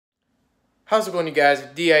How's it going, you guys?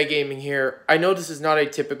 DI Gaming here. I know this is not a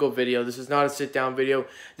typical video. This is not a sit-down video.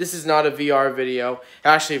 This is not a VR video.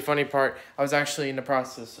 Actually, funny part, I was actually in the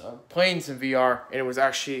process of playing some VR, and it was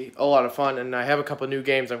actually a lot of fun, and I have a couple new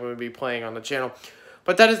games I'm going to be playing on the channel.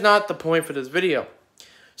 But that is not the point for this video.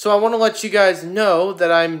 So I want to let you guys know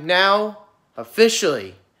that I'm now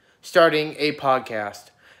officially starting a podcast.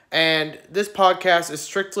 And this podcast is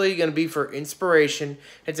strictly going to be for inspiration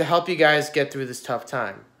and to help you guys get through this tough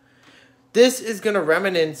time. This is going to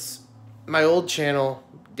reminisce my old channel,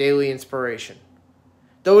 Daily Inspiration.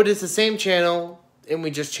 Though it is the same channel, and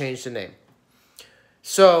we just changed the name.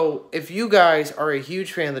 So, if you guys are a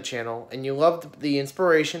huge fan of the channel, and you love the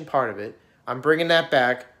inspiration part of it, I'm bringing that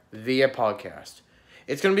back via podcast.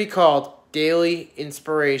 It's going to be called Daily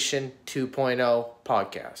Inspiration 2.0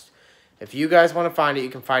 Podcast. If you guys want to find it, you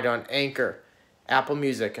can find it on Anchor, Apple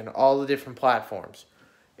Music, and all the different platforms.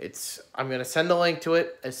 I'm going to send the link to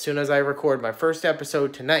it as soon as I record my first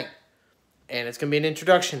episode tonight. And it's going to be an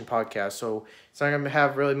introduction podcast, so it's not going to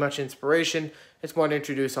have really much inspiration. It's more to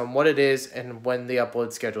introduce on what it is and when the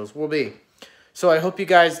upload schedules will be. So I hope you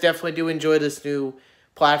guys definitely do enjoy this new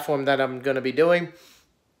platform that I'm going to be doing.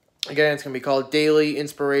 Again, it's going to be called Daily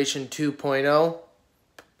Inspiration 2.0.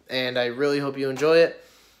 And I really hope you enjoy it.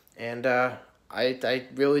 And I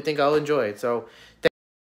really think I'll enjoy it. So